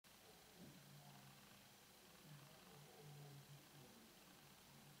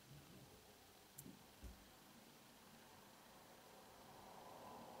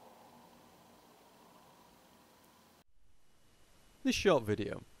This short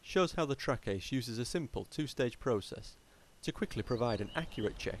video shows how the Trackace uses a simple two-stage process to quickly provide an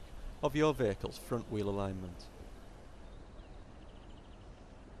accurate check of your vehicle's front wheel alignment.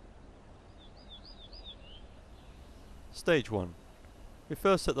 Stage 1. We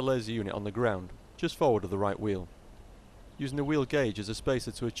first set the laser unit on the ground, just forward of the right wheel, using the wheel gauge as a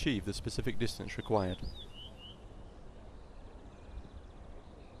spacer to achieve the specific distance required.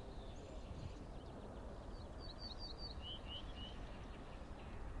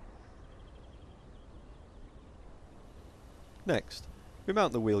 Next, we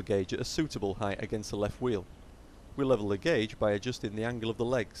mount the wheel gauge at a suitable height against the left wheel. We level the gauge by adjusting the angle of the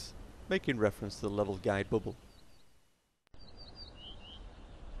legs, making reference to the level guide bubble.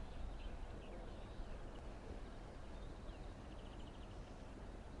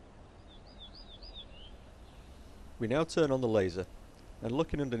 We now turn on the laser, and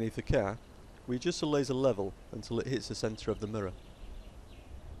looking underneath the car, we adjust the laser level until it hits the centre of the mirror.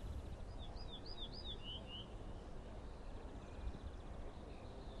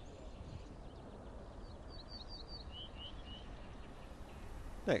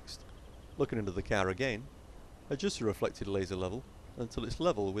 Next, looking into the car again, adjust the reflected laser level until it's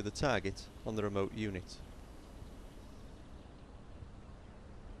level with the target on the remote unit.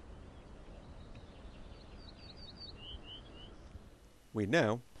 We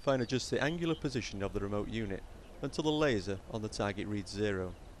now fine adjust the angular position of the remote unit until the laser on the target reads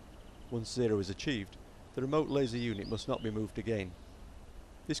 0. Once 0 is achieved, the remote laser unit must not be moved again.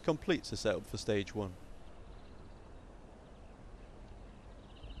 This completes the setup for stage 1.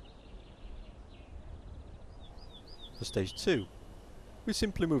 For stage 2, we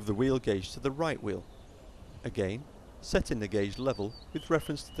simply move the wheel gauge to the right wheel, again setting the gauge level with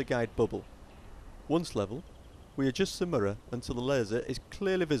reference to the guide bubble. Once level, we adjust the mirror until the laser is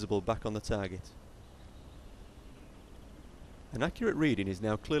clearly visible back on the target. An accurate reading is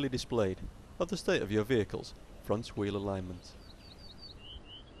now clearly displayed of the state of your vehicle's front wheel alignment.